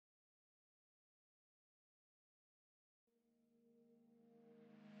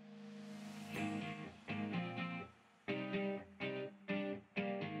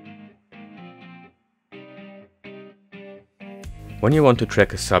When you want to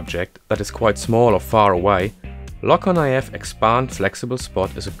track a subject that is quite small or far away, Lock-on IF Expand Flexible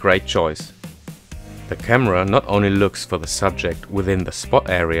Spot is a great choice. The camera not only looks for the subject within the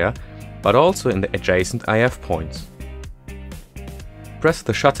spot area, but also in the adjacent IF points. Press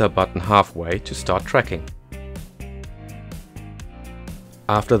the shutter button halfway to start tracking.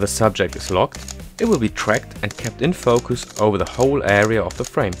 After the subject is locked, it will be tracked and kept in focus over the whole area of the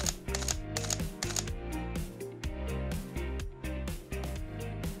frame.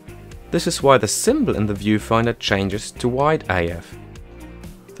 This is why the symbol in the viewfinder changes to wide AF.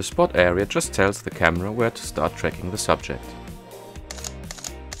 The spot area just tells the camera where to start tracking the subject.